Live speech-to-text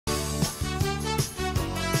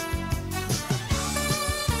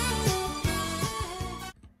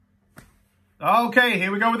Okay,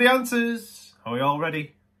 here we go with the answers. Are we all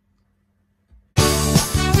ready?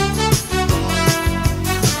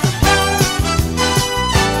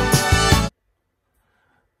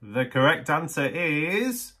 The correct answer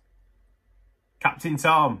is Captain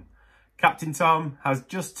Tom. Captain Tom has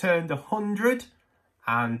just turned 100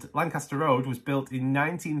 and Lancaster Road was built in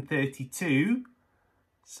 1932.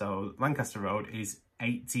 So Lancaster Road is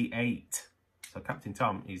 88. So Captain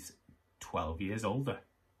Tom is 12 years older.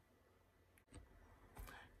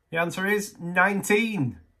 The answer is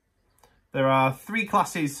 19. There are 3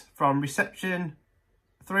 classes from reception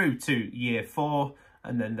through to year 4,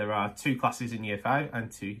 and then there are 2 classes in year 5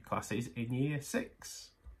 and 2 classes in year 6.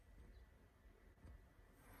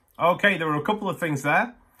 Okay, there were a couple of things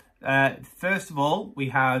there. First of all, we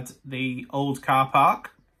had the old car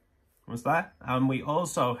park was there, and we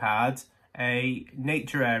also had a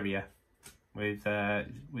nature area with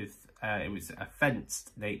it was a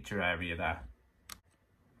fenced nature area there.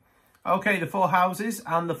 Okay, the 4 houses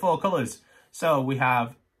and the 4 colours. So we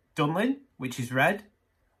have Dunlin, which is red,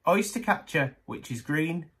 Oystercatcher, which is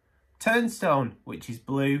green, Turnstone, which is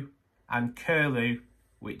blue, and Curlew,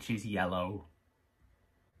 which is yellow.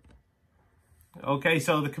 Okay,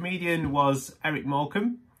 so the comedian was Eric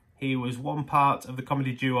Morecambe. He was one part of the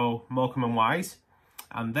comedy duo Morecambe and Wise,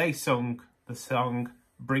 and they sung the song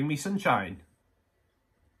Bring Me Sunshine.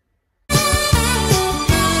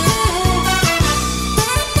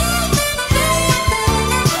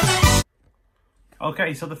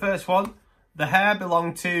 Okay, so the first one, the hair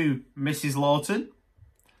belonged to Mrs. Lawton,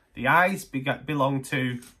 the eyes belonged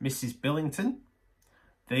to Mrs. Billington,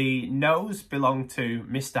 the nose belonged to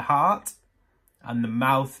Mr. Hart, and the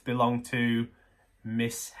mouth belonged to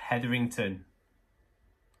Miss Hetherington.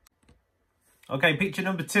 Okay, picture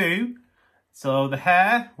number 2. So the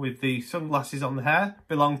hair with the sunglasses on the hair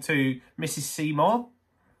belonged to Mrs. Seymour.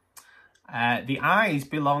 The eyes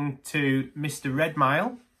belonged to Mr.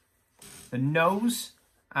 Redmile. The nose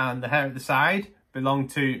and the hair at the side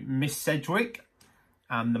belonged to Miss Sedgwick.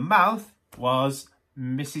 And the mouth was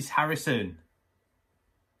Mrs. Harrison.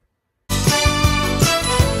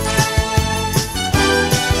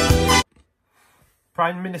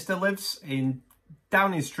 Prime Minister lives in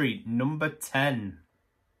Downing Street, number 10.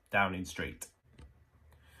 Downing Street.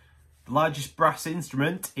 The largest brass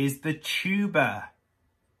instrument is the tuba.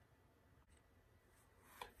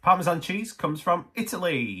 Parmesan cheese comes from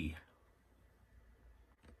Italy.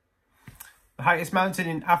 The highest mountain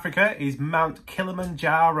in Africa is Mount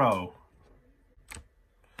Kilimanjaro.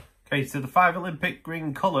 Okay, so the 5 Olympic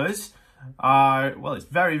green colours are, well, it's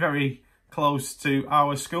very, very close to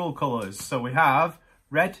our school colours. So we have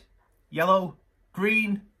red, yellow,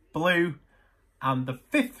 green, blue, and the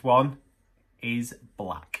 5th one is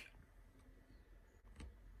black.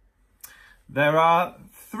 There are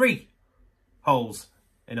 3 holes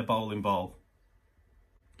in a bowling ball.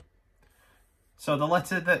 So the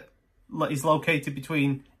letter that is located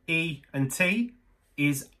between E and T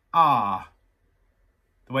is R.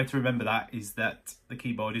 The way to remember that is that the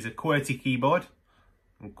keyboard is a QWERTY keyboard,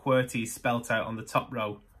 and QWERTY is spelt out on the top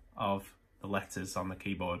row of the letters on the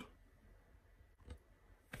keyboard.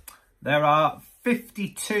 There are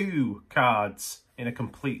 52 cards in a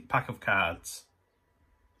complete pack of cards.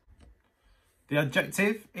 The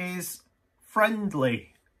adjective is friendly.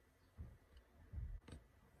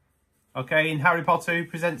 Okay, in Harry Potter, who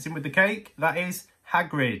presents him with the cake? That is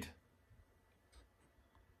Hagrid.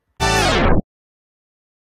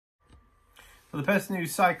 So the person who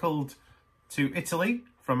cycled to Italy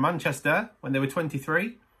from Manchester when they were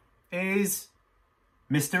 23 is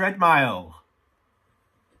Mr. Edmile.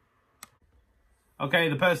 Okay,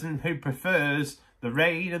 the person who prefers the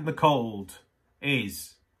rain and the cold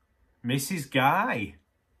is Mrs. Guy.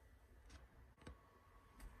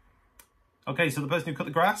 Okay, so the person who cut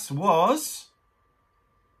the grass was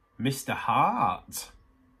Mr. Hart,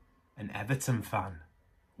 an Everton fan.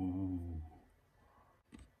 Ooh.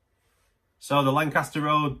 So the Lancaster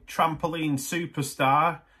Road trampoline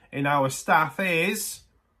superstar in our staff is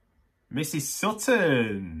Mrs.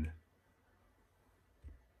 Sutton.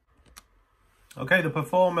 Okay, the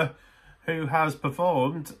performer who has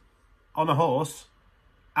performed on a horse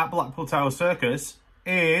at Blackpool Tower Circus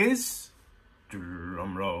is,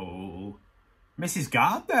 drum roll, Mrs.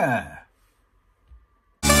 Gardner.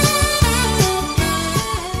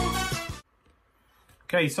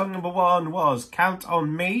 Okay, song number 1 was Count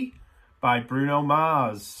on Me by Bruno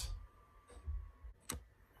Mars.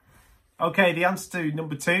 Okay, the answer to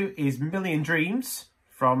number 2 is Million Dreams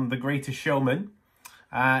from The Greatest Showman.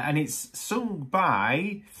 And it's sung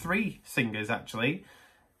by 3 singers, actually.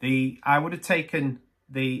 I would have taken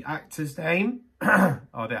the actor's name,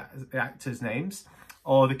 or the actors' names,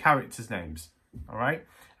 or the characters' names. All right.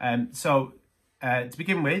 So to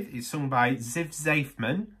begin with, it's sung by Ziv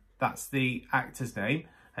Zafman. That's the actor's name,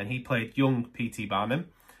 and he played young P.T. Barnum.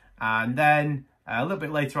 And then a little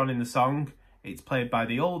bit later on in the song, it's played by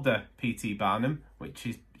the older P.T. Barnum, which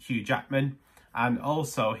is Hugh Jackman, and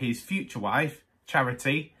also his future wife,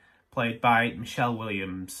 Charity, played by Michelle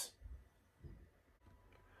Williams.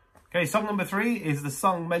 Okay, song number 3 is the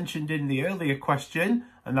song mentioned in the earlier question,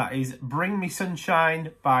 and that is Bring Me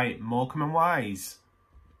Sunshine by Morecambe and Wise.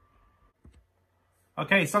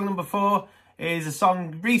 Okay, song number 4 is a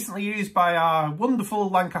song recently used by our wonderful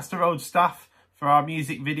Lancaster Road staff for our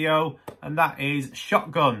music video, and that is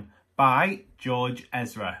Shotgun by George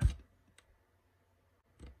Ezra.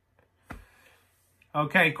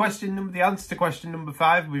 Okay, the answer to question number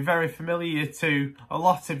 5 will be very familiar to a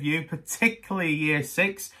lot of you, particularly Year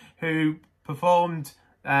 6, who performed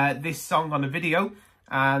this song on a video,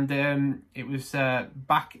 and it was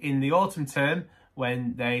back in the autumn term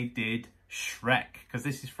when they did Shrek, because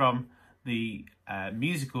this is from the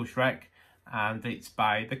musical Shrek, and it's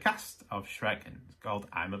by the cast of Shrek, and it's called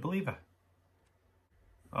I'm a Believer.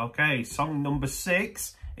 Okay, song number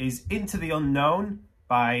 6 is Into the Unknown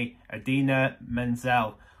by Idina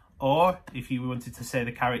Menzel, or if you wanted to say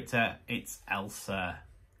the character, it's Elsa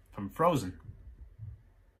from Frozen.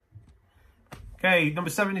 Okay, number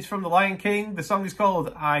 7 is from The Lion King. The song is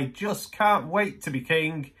called I Just Can't Wait to Be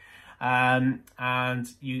King, and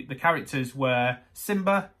the characters were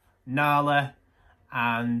Simba, Nala,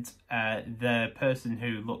 and the person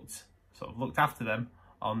who looked after them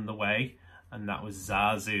on the way, and that was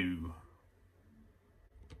Zazu.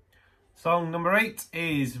 Song number 8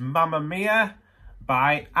 is Mamma Mia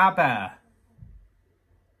by ABBA.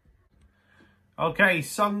 Okay,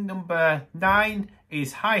 song number 9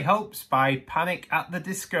 is High Hopes by Panic at the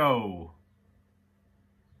Disco.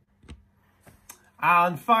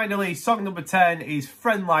 And finally, song number 10 is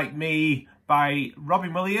Friend Like Me by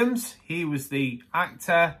Robin Williams. He was the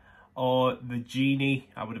actor, or the genie,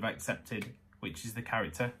 I would have accepted, which is the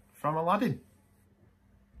character from Aladdin.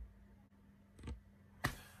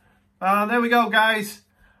 There we go, guys.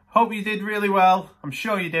 Hope you did really well. I'm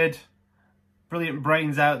sure you did. Brilliant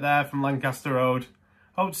brains out there from Lancaster Road.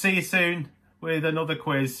 Hope to see you soon with another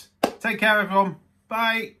quiz. Take care, everyone.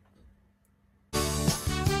 Bye.